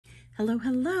Hello,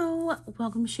 hello.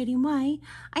 Welcome to Shady Way.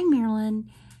 I'm Marilyn,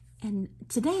 and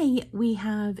today we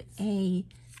have a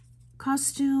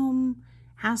costume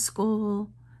Haskell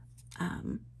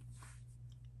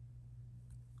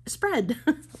spread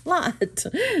lot.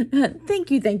 Thank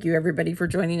you everybody for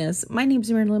joining us. My name's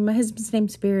Marilyn, my husband's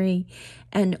name's Barry,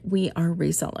 and we are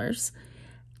resellers.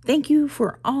 Thank you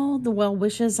for all the well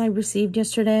wishes I received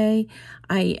yesterday.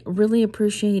 I really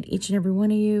appreciate each and every one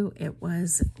of you. It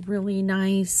was really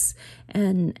nice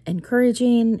and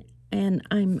encouraging, and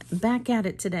I'm back at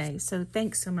it today. So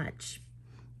thanks so much.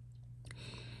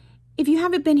 If you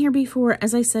haven't been here before,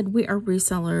 as I said, we are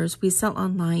resellers. We sell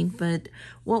online, but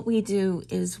what we do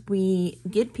is we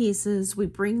get pieces, we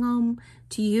bring them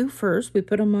to you first, we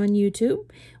put them on YouTube,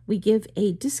 we give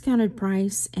a discounted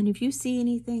price, and if you see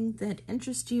anything that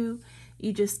interests you,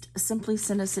 you just simply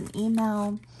send us an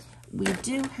email. We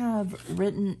do have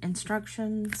written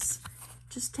instructions.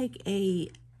 Just take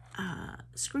a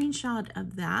screenshot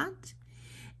of that,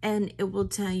 and it will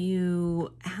tell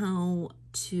you how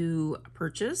to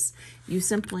purchase. You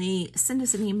simply send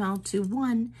us an email to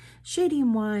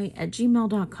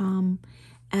shadymy@gmail.com,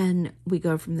 and we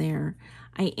go from there.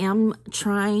 I am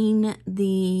trying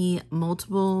the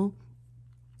multiple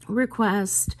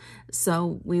request,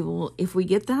 so we will, if we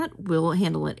get that, we'll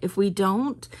handle it. If we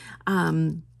don't,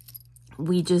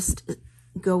 we just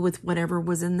go with whatever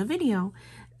was in the video.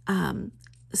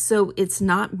 So it's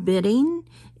not bidding,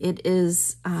 it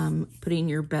is putting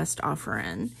your best offer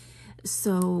in.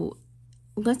 So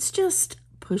let's just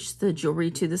push the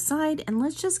jewelry to the side and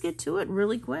let's just get to it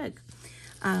really quick.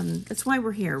 That's why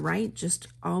we're here, right? Just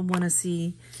all want to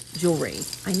see jewelry.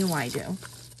 I know I do.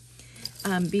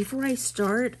 Before I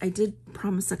start, I did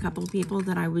promise a couple people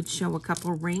that I would show a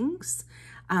couple rings.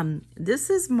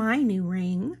 This is my new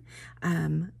ring,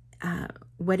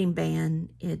 wedding band.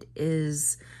 It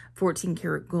is 14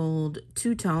 karat gold,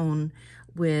 two-tone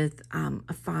with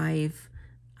a 5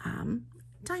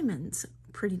 diamonds.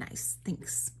 Pretty nice,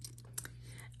 thanks.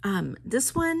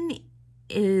 This one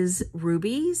is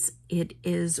rubies. It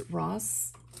is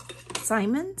Ross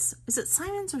Simons. Is it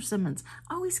Simons or Simmons?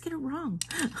 I always get it wrong.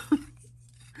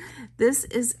 This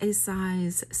is a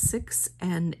size 6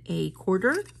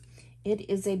 1/4. It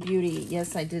is a beauty.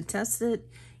 Yes, I did test it.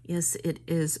 Yes, it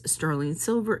is sterling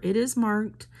silver. It is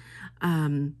marked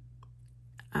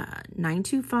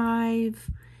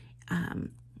 925.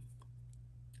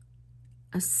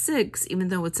 A 6, even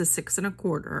though it's a 6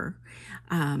 1/4,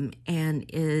 and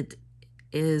it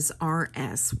is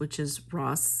RS, which is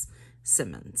Ross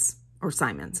Simmons or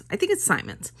Simons. I think it's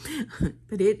Simons,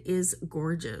 but it is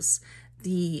gorgeous.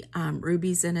 The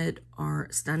rubies in it are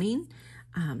stunning.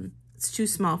 It's too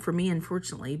small for me,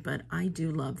 unfortunately, but I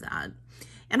do love that.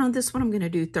 And on this one, I'm going to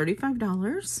do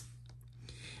 $35.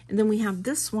 And then we have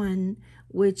this one,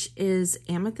 which is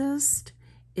amethyst.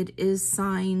 It is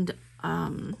signed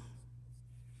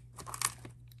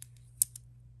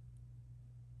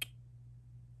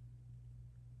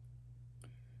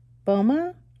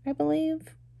Boma, I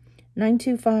believe.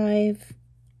 925.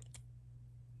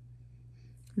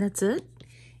 That's it.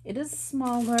 It is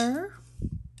smaller.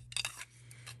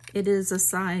 It is a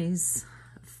size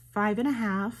 5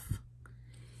 1/2.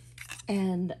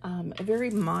 And a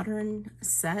very modern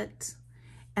set.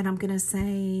 And I'm going to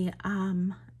say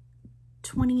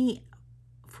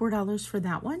 $24 for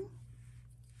that one.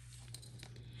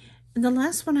 And the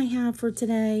last one I have for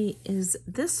today is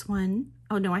this one.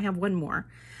 Oh, no, I have one more.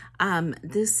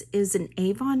 This is an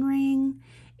Avon ring.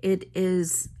 It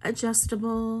is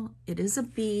adjustable. It is a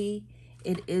B.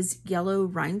 It is yellow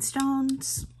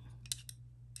rhinestones.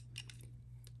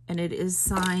 And it is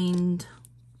signed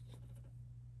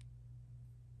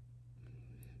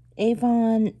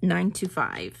Avon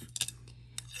 925.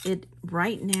 It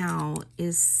right now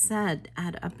is set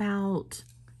at about,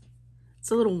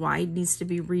 it's a little wide, needs to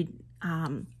be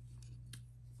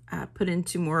put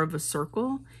into more of a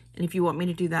circle. And if you want me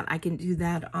to do that, I can do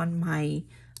that on my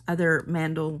other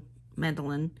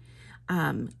mandolin.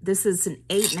 This is an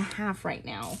 8 1/2 right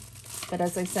now, but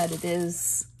as I said, it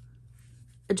is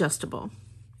adjustable.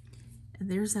 And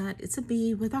there's that. It's a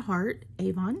B with a heart,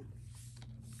 Avon.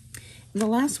 And the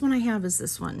last one I have is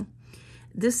this one.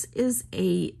 This is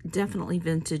a definitely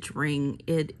vintage ring.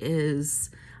 It is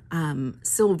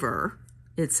silver.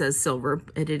 It says silver,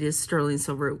 but it is sterling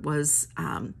silver. It was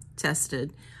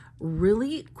tested.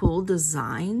 Really cool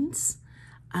designs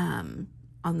on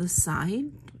the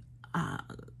side.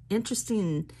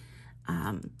 Interesting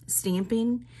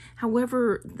stamping.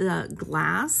 However, the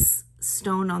glass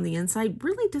stone on the inside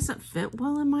really doesn't fit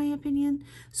well, in my opinion.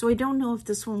 So I don't know if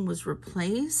this one was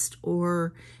replaced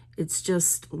or it's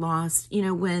just lost. You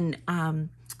know, when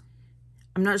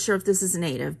I'm not sure if this is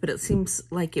native, but it seems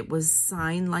like it was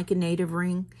signed like a native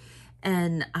ring.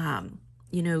 And,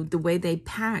 you know, the way they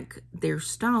pack their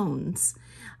stones,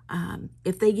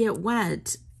 if they get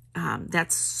wet,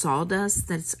 that's sawdust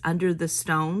that's under the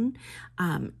stone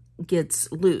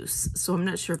gets loose. So I'm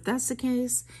not sure if that's the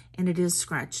case, and it is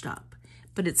scratched up.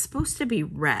 But it's supposed to be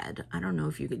red. I don't know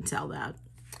if you can tell that.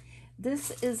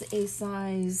 This is a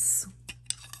size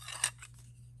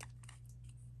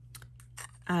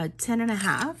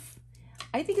 10.5.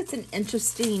 I think it's an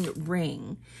interesting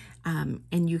ring.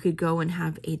 And you could go and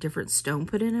have a different stone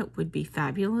put in it, would be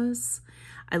fabulous.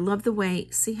 I love the way,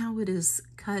 see how it is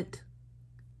cut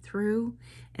through?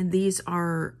 And these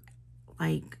are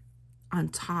like on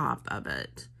top of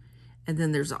it. And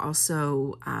then there's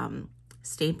also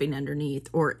stamping underneath,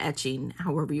 or etching,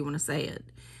 however you want to say it.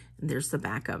 And there's the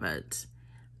back of it.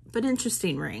 But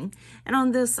interesting ring. And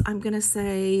on this, I'm going to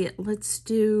say, let's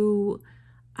do,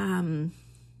 I'm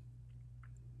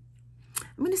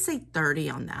going to say 30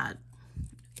 on that.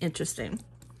 Interesting.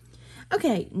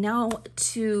 Okay, now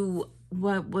to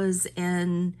what was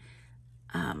in,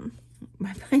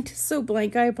 my mind is so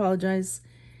blank, I apologize.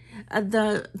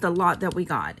 The lot that we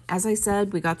got. As I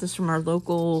said, we got this from our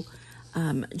local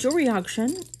jewelry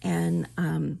auction, and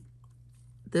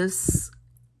this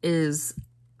is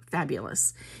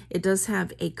fabulous. It does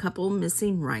have a couple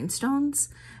missing rhinestones.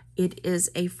 It is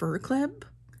a fur clip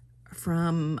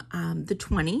from the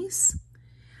 20s.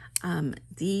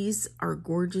 These are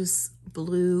gorgeous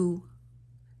blue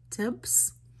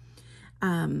tips.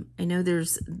 I know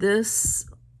there's this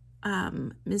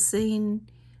missing.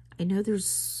 I know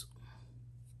there's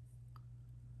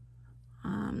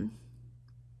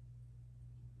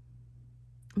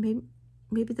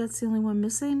maybe that's the only one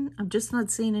missing. I'm just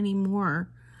not seeing any more.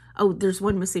 Oh, there's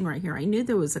one missing right here. I knew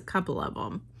there was a couple of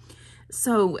them.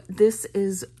 So this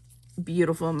is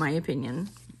beautiful in my opinion.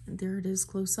 There it is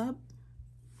close up.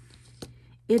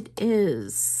 It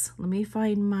is, let me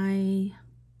find my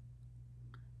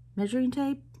measuring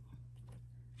tape.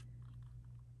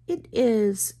 It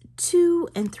is 2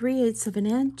 3/8 of an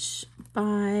inch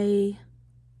by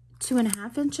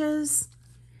 2.5 inches.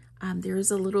 There is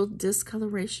a little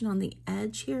discoloration on the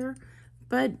edge here,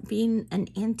 but being an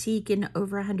antique in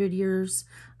over 100 years,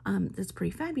 that's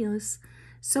pretty fabulous.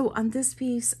 So on this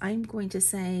piece, I'm going to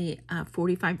say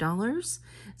 $45,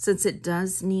 since it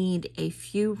does need a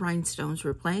few rhinestones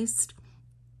replaced.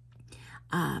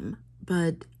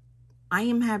 But I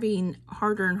am having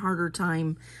harder and harder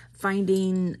time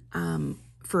finding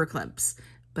fur clips,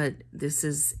 but this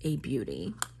is a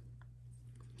beauty.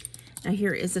 Now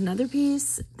here is another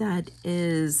piece that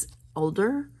is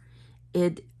older.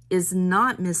 It is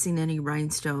not missing any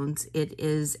rhinestones. It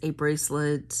is a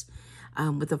bracelet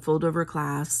with a fold-over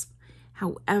clasp.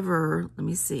 However, let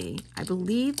me see. I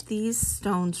believe these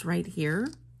stones right here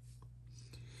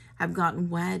have gotten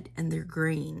wet and they're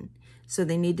green. So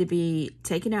they need to be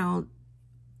taken out,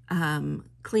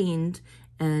 cleaned,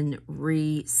 and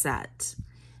reset.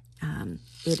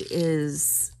 It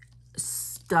is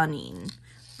stunning,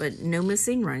 but no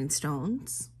missing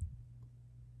rhinestones.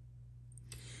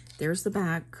 There's the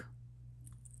back.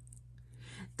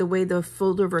 The way the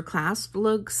fold-over clasp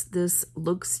looks, this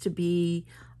looks to be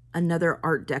another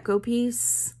Art Deco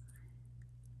piece.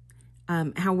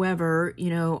 However, you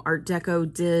know, Art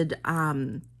Deco did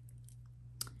have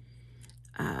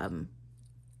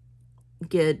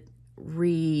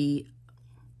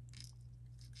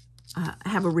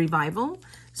a revival,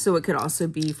 so it could also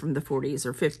be from the 40s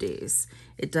or 50s.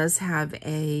 It does have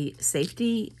a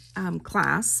safety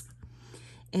clasp,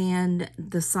 and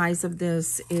the size of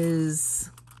this is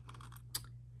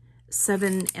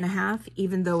 7.5,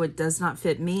 even though it does not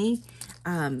fit me.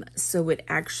 So it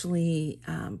actually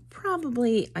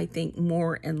probably, I think,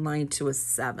 more in line to a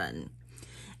 7.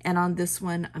 And on this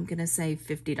one, I'm going to say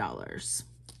 $50.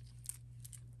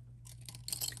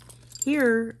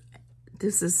 Here,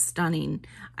 this is stunning.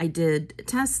 I did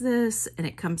test this, and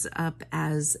it comes up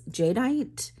as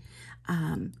jadeite.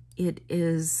 It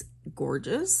is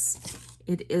gorgeous.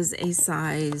 It is a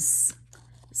size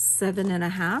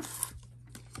 7.5.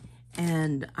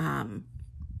 And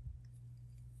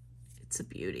it's a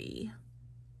beauty.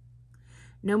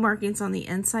 No markings on the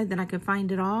inside that I could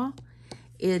find at all.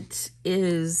 It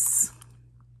is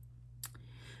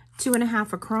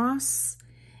 2.5 across.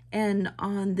 And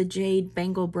on the jade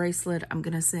bangle bracelet, I'm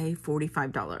going to say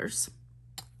 $45.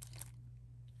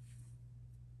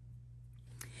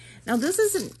 Now, this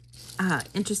is an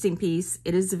interesting piece.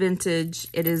 It is vintage.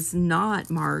 It is not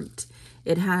marked.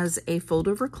 It has a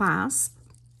fold-over clasp.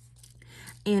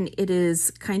 And it is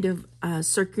kind of a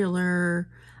circular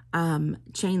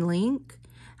chain link.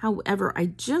 However, I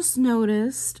just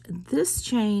noticed this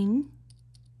chain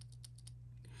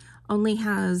only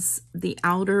has the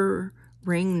outer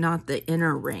ring, not the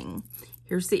inner ring.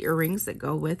 Here's the earrings that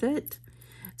go with it.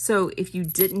 So if you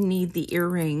didn't need the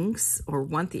earrings or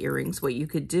want the earrings, what you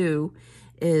could do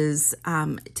is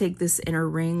take this inner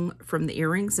ring from the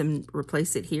earrings and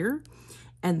replace it here,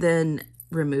 and then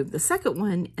remove the second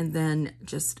one, and then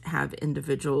just have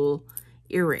individual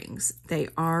earrings. They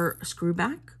are screw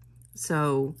back,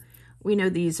 so we know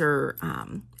these are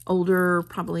older,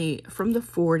 probably from the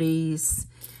 40s.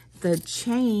 The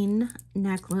chain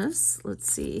necklace,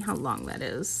 let's see how long that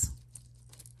is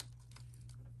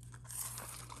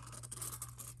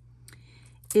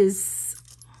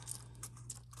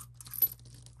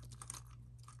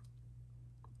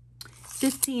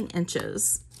 15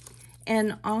 inches.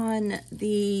 And on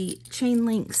the chain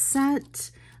link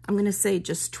set, I'm going to say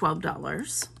just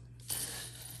 $12.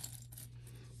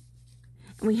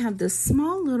 And we have this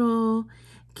small little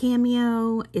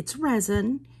cameo. It's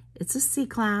resin. It's a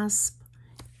C-clasp.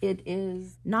 It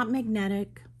is not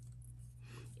magnetic.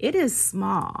 It is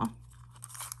small.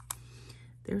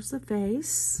 There's the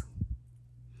face.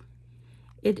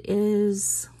 It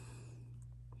is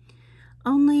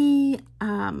only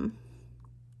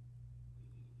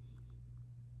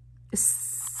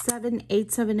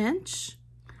 7/8 of an inch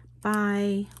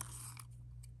by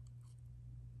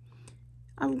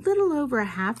a little over a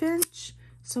 ½ inch.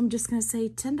 So I'm just going to say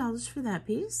 $10 for that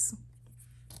piece.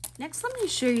 Next, let me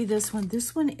show you this one.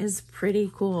 This one is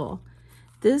pretty cool.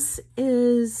 This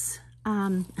is,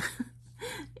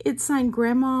 it's signed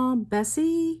Grandma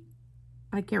Bessie.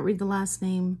 I can't read the last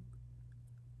name.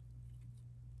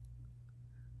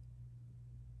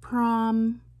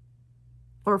 From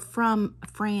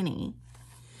Franny.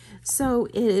 So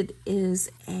it is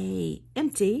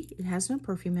empty. It has no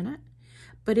perfume in it,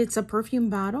 but it's a perfume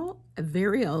bottle,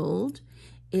 very old.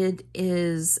 It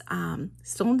is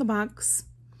still in the box.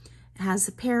 It has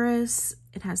Paris.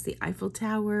 It has the Eiffel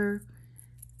Tower.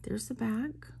 There's the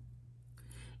back.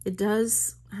 It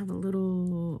does have a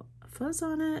little fuzz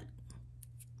on it.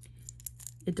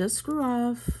 It does screw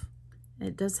off.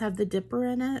 It does have the dipper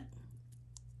in it.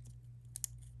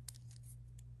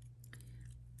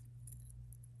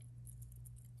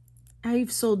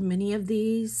 I've sold many of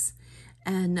these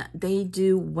and they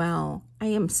do well. I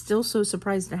am still so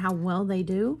surprised at how well they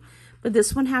do. But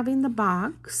this one having the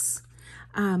box,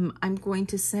 I'm going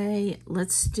to say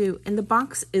let's do, and the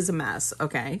box is a mess,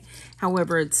 okay?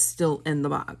 However, it's still in the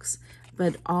box.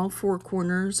 But all four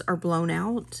corners are blown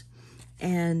out,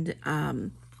 and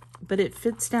but it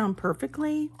fits down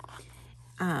perfectly.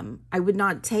 I would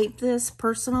not tape this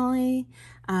personally,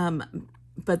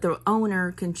 but the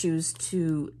owner can choose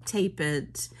to tape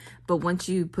it. But once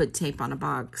you put tape on a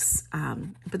box,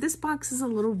 but this box is a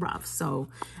little rough, so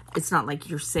it's not like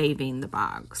you're saving the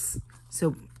box.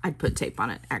 So I'd put tape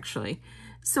on it, actually.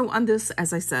 So on this,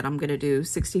 as I said, I'm going to do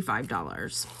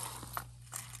 $65.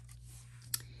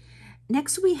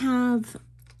 Next, we have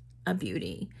a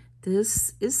beauty.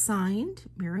 This is signed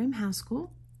Miriam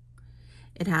Haskell.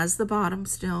 It has the bottom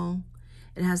still.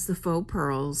 It has the faux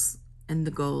pearls and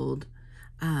the gold.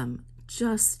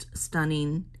 Just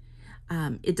stunning.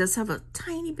 It does have a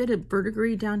tiny bit of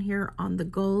verdigris down here on the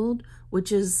gold,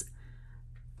 which is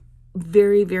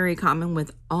very, very common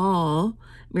with all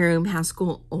Miriam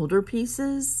Haskell older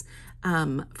pieces.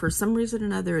 For some reason or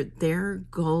another, their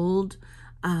gold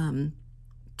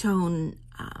tone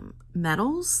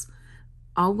metals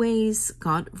always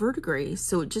got verdigris.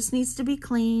 So it just needs to be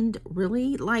cleaned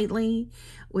really lightly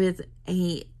with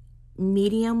a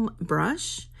medium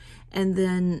brush, and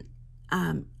then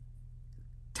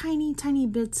tiny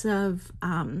bits of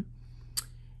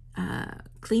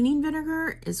cleaning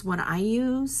vinegar is what I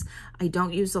use. I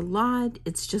don't use a lot.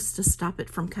 It's just to stop it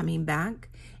from coming back,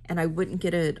 and I wouldn't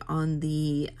get it on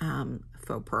the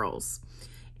faux pearls.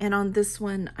 And on this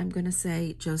one, I'm going to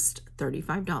say just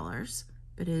 $35,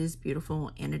 but it is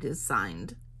beautiful and it is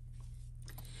signed.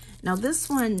 Now this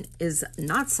one is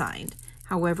not signed.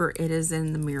 However, it is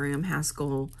in the Miriam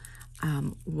Haskell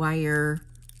wire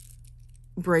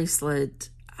bracelet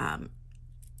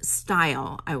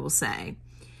style, I will say.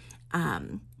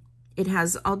 It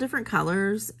has all different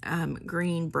colors,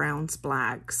 green, browns,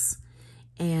 blacks,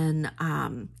 and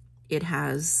it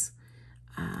has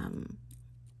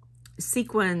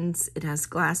sequins, it has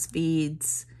glass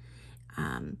beads.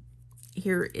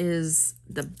 Here is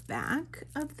the back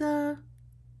of the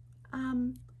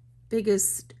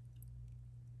biggest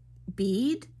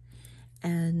bead,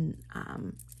 and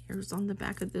here's on the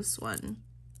back of this one.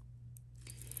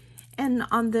 And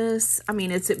on this, I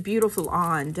mean, it's beautiful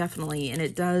on, definitely, and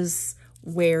it does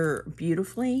wear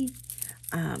beautifully.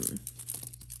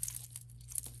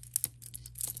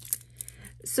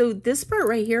 So this part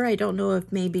right here, I don't know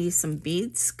if maybe some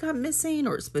beads got missing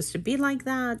or it's supposed to be like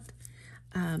that.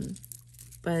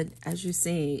 But as you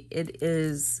see, it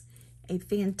is a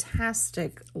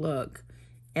fantastic look.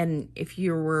 And if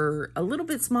you were a little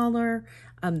bit smaller,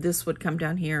 this would come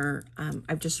down here.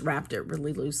 I've just wrapped it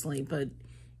really loosely, but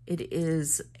it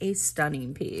is a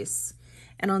stunning piece.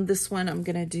 And on this one, I'm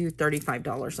going to do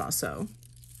 $35 also.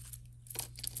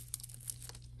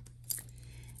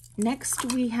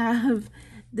 Next, we have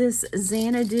this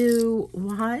Xanadu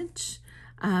watch.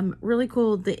 Really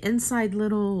cool. The inside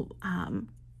little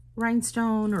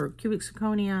rhinestone or cubic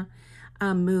zirconia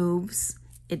moves.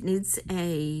 It needs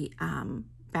a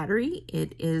battery.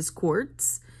 It is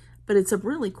quartz, but it's a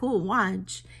really cool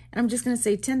watch. And I'm just going to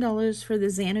say $10 for the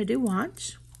Xanadu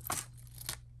watch.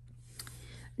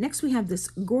 Next, we have this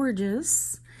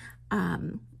gorgeous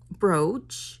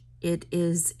brooch. It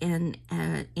is in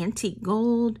antique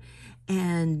gold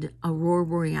and Aurora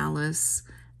Borealis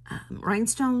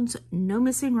rhinestones. No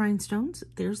missing rhinestones.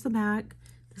 There's the back.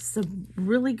 This is a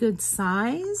really good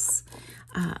size.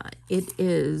 It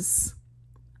is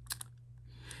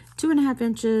 2.5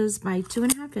 inches by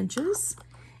 2.5 inches.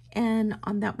 And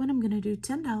on that one, I'm going to do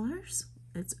 $10.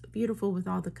 It's beautiful with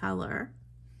all the color.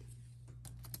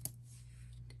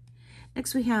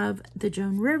 Next, we have the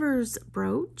Joan Rivers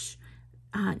brooch.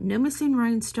 No missing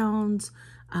rhinestones,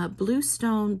 blue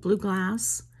stone, blue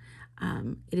glass.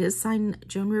 It is signed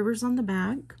Joan Rivers on the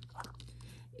back.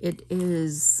 It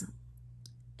is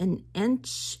 1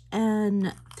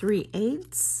 3/8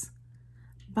 inches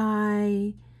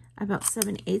by about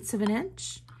 7/8 of an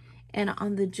inch. And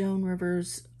on the Joan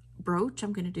Rivers brooch,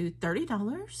 I'm going to do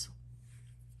 $30.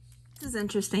 This is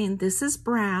interesting. This is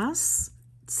brass,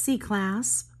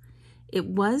 C-clasp. It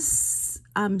was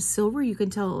silver. You can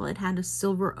tell it had a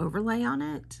silver overlay on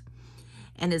it.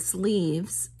 And its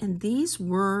leaves. And these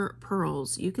were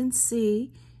pearls. You can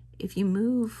see if you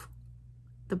move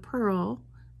the pearl,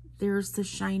 there's the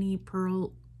shiny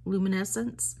pearl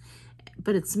luminescence.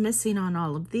 But it's missing on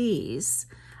all of these.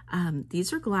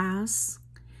 These are glass.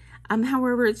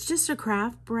 However, it's just a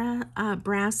craft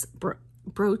brass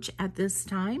brooch at this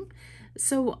time.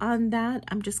 So on that,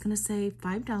 I'm just going to say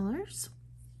 $5.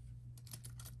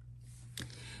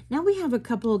 Now we have a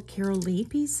couple of Carol Lee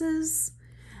pieces.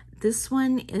 This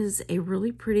one is a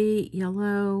really pretty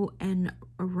yellow and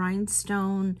a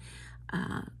rhinestone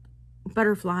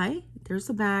butterfly. There's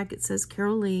the back. It says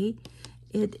Carol Lee.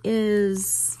 It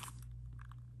is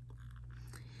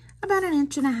about 1.5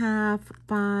 inches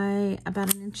by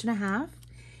about 1.5 inches.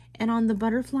 And on the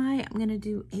butterfly, I'm going to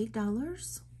do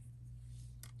 $8.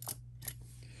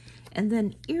 And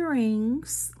then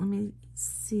earrings, let me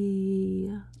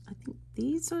see. I think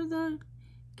these are the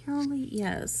Carol Lee.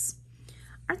 Yes.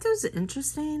 Aren't those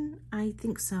interesting? I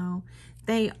think so.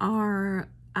 They are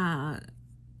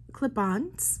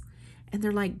clip-ons, and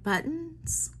they're like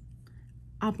buttons,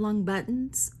 oblong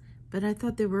buttons, but I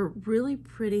thought they were really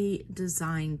pretty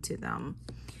design to them.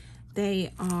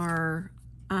 They are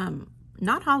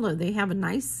not hollow. They have a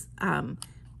nice,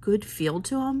 good feel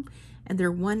to them, and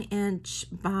they're 1 inch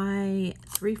by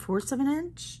 3/4 of an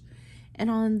inch. And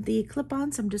on the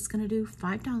clip-ons, I'm just going to do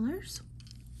 $5.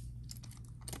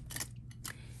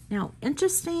 Now,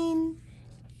 interesting,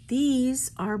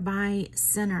 these are by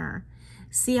Ciner,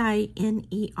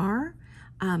 C-I-N-E-R.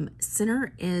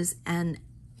 Ciner is an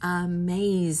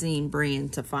amazing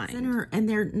brand to find. Ciner, and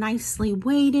they're nicely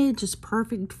weighted, just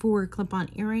perfect for clip-on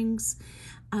earrings.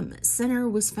 Ciner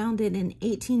was founded in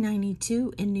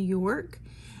 1892 in New York,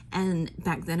 and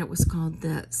back then it was called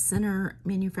the Ciner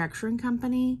Manufacturing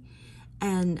Company,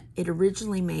 and it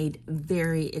originally made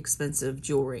very expensive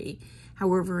jewelry.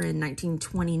 However, in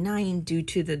 1929, due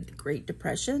to the Great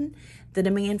Depression, the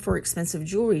demand for expensive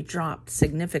jewelry dropped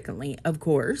significantly, of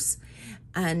course.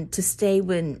 And to stay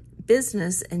in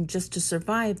business and just to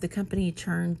survive, the company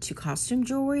turned to costume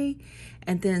jewelry.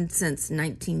 And then since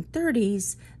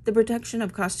 1930s, the production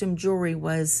of costume jewelry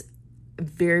was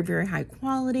very, very high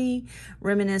quality,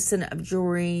 reminiscent of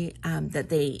jewelry that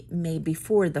they made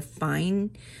before the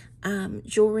fine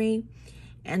jewelry.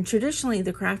 And traditionally,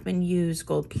 the craftsmen used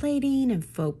gold plating and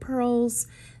faux pearls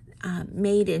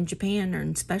made in Japan or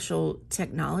in special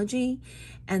technology.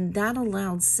 And that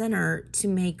allowed Ciner to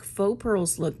make faux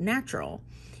pearls look natural.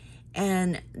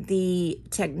 And the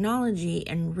technology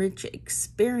and rich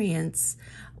experience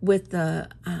with the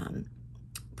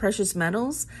precious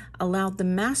metals allowed the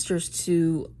masters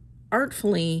to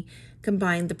artfully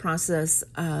combine the process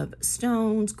of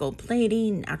stones, gold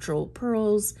plating, natural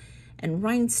pearls, and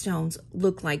rhinestones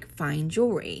look like fine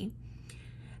jewelry.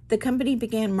 The company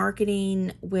began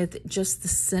marketing with just the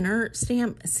Ciner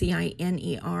stamp,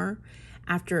 C-I-N-E-R,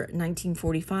 after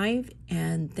 1945,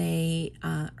 and they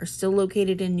are still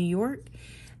located in New York.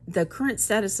 The current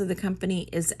status of the company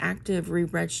is active,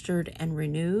 re-registered, and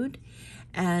renewed,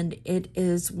 and it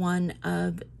is one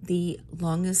of the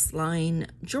longest line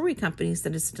jewelry companies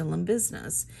that is still in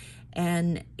business,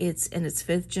 and it's in its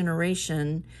 5th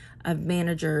generation of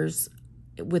managers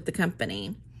with the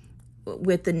company,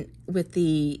 with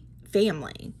the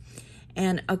family.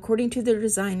 And according to their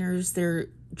designers, they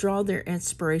draw their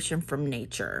inspiration from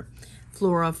nature,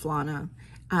 flora, fauna.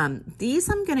 These,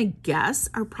 I'm going to guess,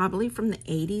 are probably from the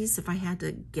 80s if I had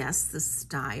to guess the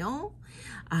style.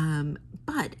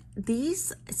 But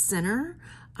these Ciner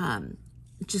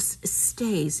just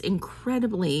stays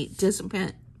incredibly,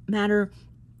 doesn't matter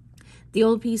the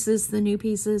old pieces, the new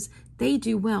pieces, they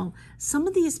do well. Some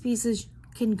of these pieces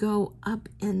can go up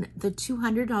in the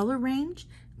 $200 range.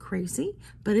 Crazy,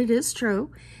 but it is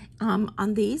true.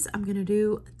 On these, I'm going to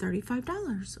do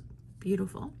 $35.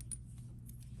 Beautiful.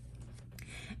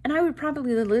 And I would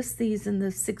probably list these in the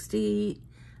 $60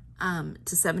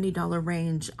 to $70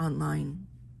 range online.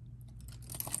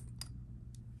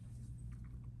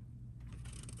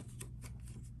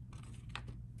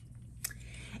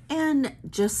 And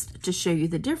just to show you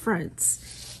the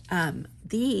difference,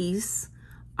 these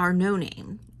are no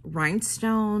name.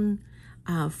 Rhinestone,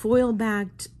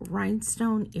 foil-backed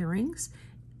rhinestone earrings,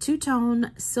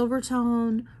 two-tone, silver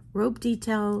tone, rope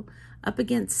detail up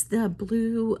against the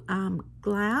blue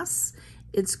glass.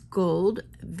 It's gold,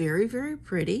 very, very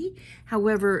pretty.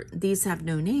 However, these have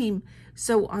no name.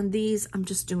 So on these, I'm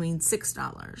just doing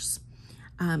 $6.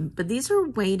 But these are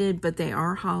weighted, but they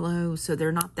are hollow, so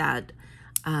they're not that,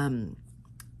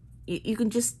 you can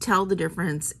just tell the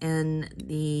difference in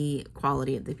the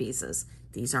quality of the pieces.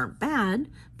 These aren't bad,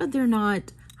 but they're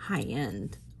not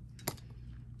high-end.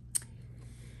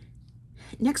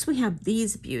 Next, we have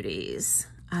these beauties.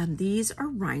 These are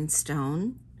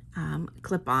rhinestone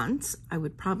clip-ons. I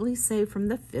would probably say from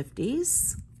the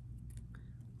 50s.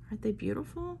 Aren't they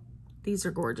beautiful? These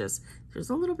are gorgeous. There's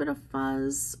a little bit of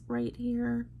fuzz right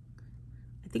here.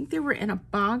 I think they were in a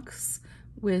box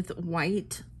with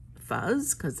white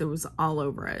fuzz because it was all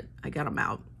over it. I got them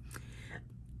out.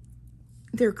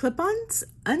 They're clip-ons,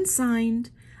 unsigned,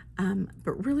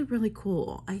 but really, really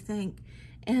cool, I think.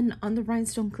 And on the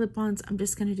rhinestone clip-ons, I'm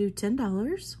just going to do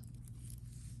 $10.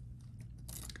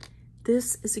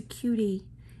 This is a cutie.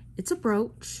 It's a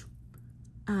brooch,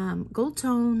 gold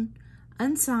tone,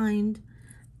 unsigned.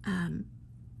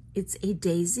 It's a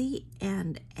daisy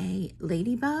and a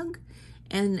ladybug,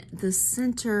 and the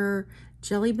center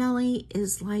jelly belly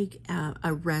is like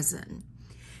a resin.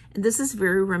 And this is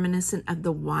very reminiscent of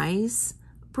the Wise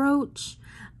brooch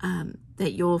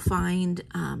that you'll find.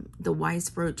 The Wise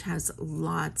brooch has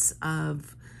lots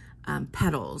of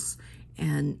petals,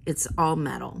 and it's all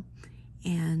metal.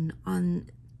 And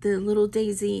on the little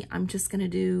daisy, I'm just going to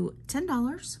do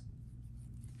 $10.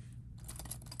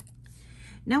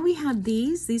 Now we have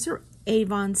these. These are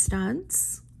Avon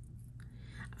studs.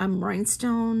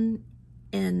 Rhinestone,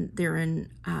 and they're in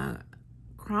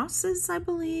crosses, I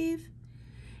believe.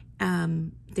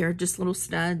 They're just little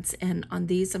studs, and on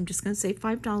these, I'm just going to say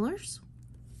 $5.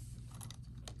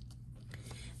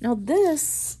 Now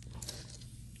this,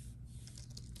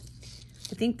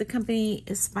 I think the company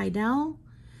is Spidell.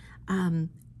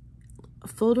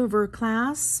 Fold over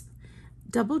clasp,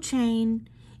 double chain.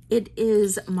 It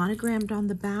is monogrammed on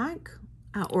the back,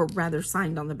 or rather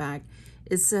signed on the back.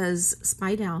 It says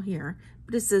Spidell here,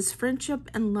 but it says Friendship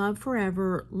and Love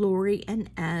Forever, Lori and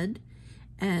Ed,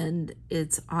 and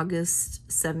it's August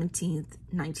 17th,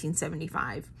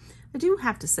 1975. I do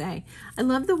have to say, I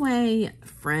love the way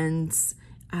Friends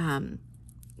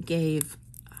gave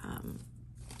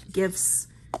gifts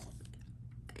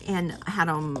and had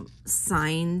them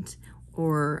signed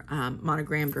or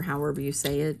monogrammed, or however you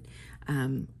say it.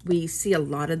 We see a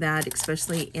lot of that,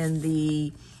 especially in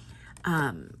the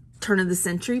turn of the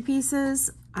century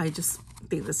pieces. I just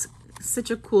think this is such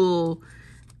a cool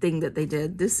thing that they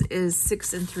did. This is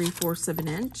 6 3/4 of an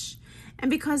inch. And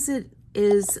because it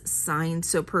is signed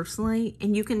so personally,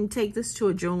 and you can take this to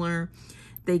a jeweler,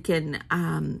 they can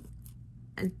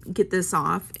get this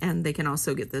off, and they can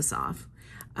also get this off.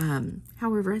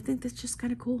 However, I think that's just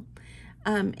kind of cool.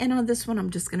 And on this one, I'm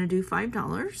just going to do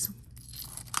 $5.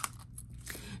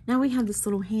 Now we have this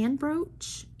little hand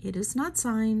brooch. It is not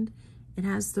signed. It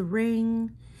has the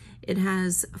ring. It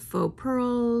has faux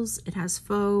pearls. It has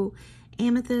faux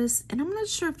amethyst. And I'm not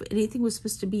sure if anything was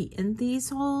supposed to be in these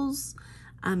holes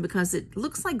because it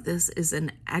looks like this is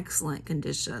in excellent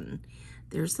condition.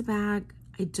 There's the back.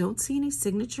 I don't see any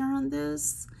signature on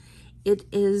this. It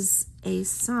is a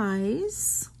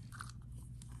size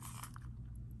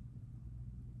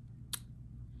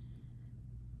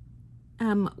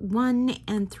 1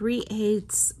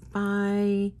 3/8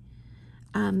 by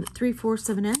 3/4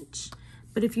 of an inch.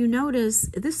 But if you notice,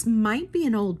 this might be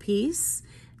an old piece.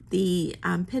 The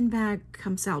pin back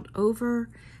comes out over.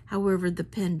 However, the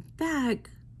pin back,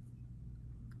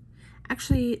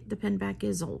 actually the pin back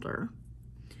is older.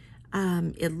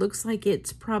 It looks like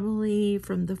it's probably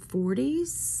from the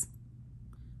 40s.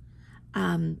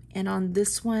 And on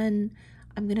this one,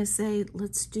 I'm gonna say,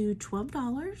 let's do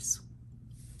 $12.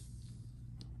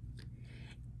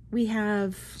 We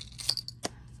have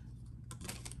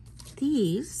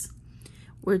these,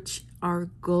 which are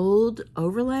gold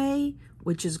overlay,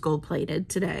 which is gold plated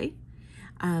today.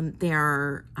 They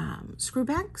are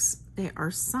screwbacks. They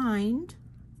are signed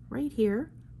right here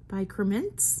by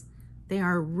Crements. They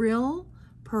are real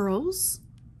pearls,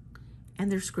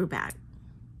 and they're screwback.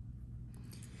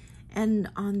 And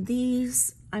on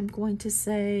these, I'm going to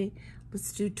say,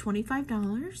 let's do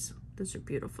 $25. Those are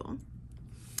beautiful.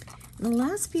 And the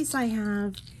last piece I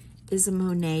have is a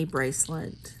Monet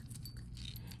bracelet.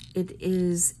 It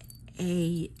is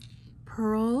a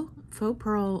pearl, faux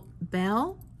pearl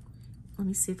bell. Let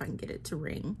me see if I can get it to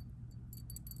ring.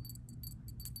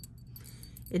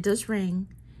 It does ring.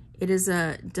 It is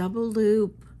a double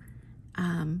loop.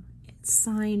 It's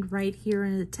signed right here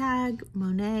in the tag,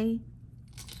 Monet.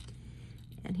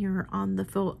 And here on the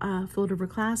fold over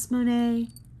clasp, Monet.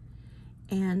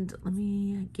 And let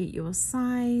me get you a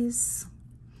size.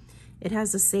 It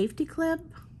has a safety clip.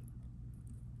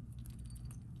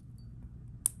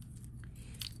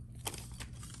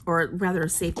 Or rather a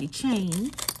safety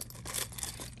chain.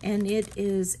 And it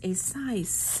is a size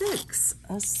 6,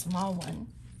 a small one.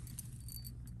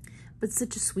 But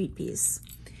such a sweet piece.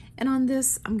 And on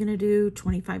this, I'm gonna do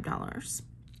 $25.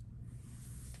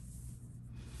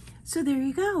 So there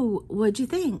you go. What'd you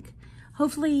think?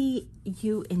 Hopefully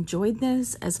you enjoyed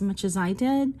this as much as I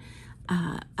did.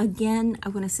 Again, I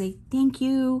want to say thank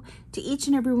you to each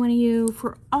and every one of you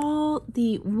for all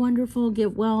the wonderful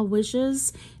get well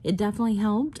wishes. It definitely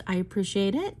helped. I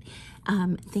appreciate it.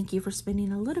 Thank you for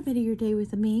spending a little bit of your day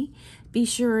with me. Be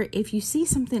sure, if you see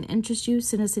something interests you,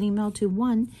 send us an email to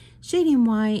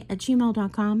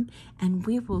shadeny@gmail.com, and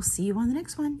we will see you on the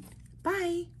next one.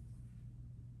 Bye.